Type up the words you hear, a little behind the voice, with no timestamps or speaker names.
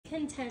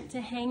content to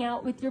hang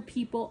out with your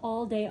people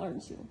all day,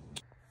 aren't you?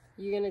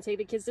 You gonna take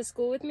the kids to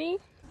school with me?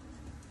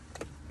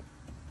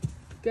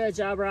 Good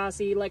job,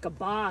 Rossi, like a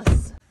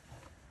boss.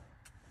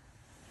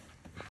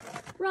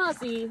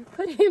 Rossi,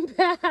 put him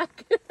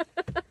back.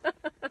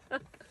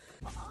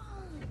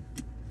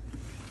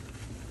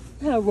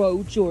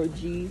 Hello,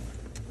 Georgie.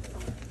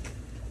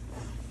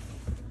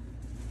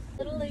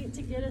 A little late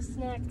to get a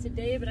snack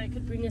today, but I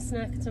could bring a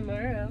snack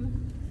tomorrow.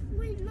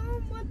 Wait,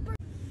 Mom, what?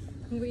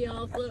 We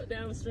all float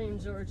downstream,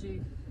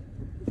 Georgie.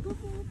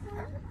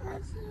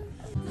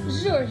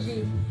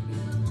 Georgie!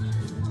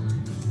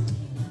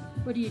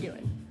 What are you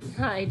doing?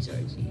 Hi,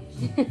 Georgie.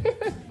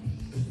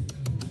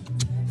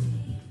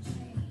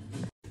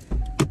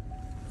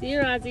 See you,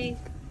 Rosie.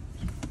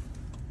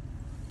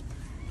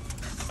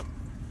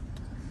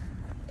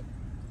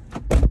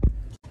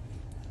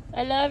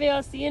 I love you.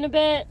 I'll see you in a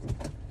bit.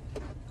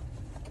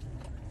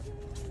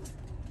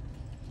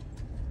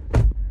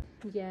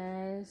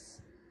 Yes.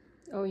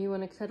 Oh, you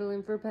want to cuddle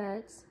in for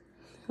pets?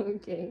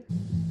 Okay.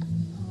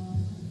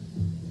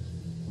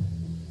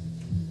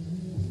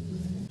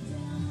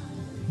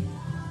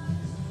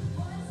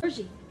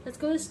 Georgie, let's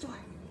go to the store.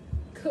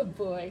 Good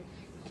boy.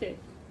 Okay.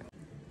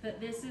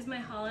 But this is my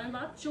Holland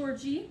Lock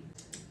Georgie.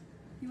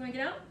 You want to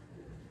get out?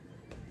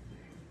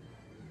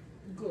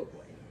 Good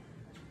boy.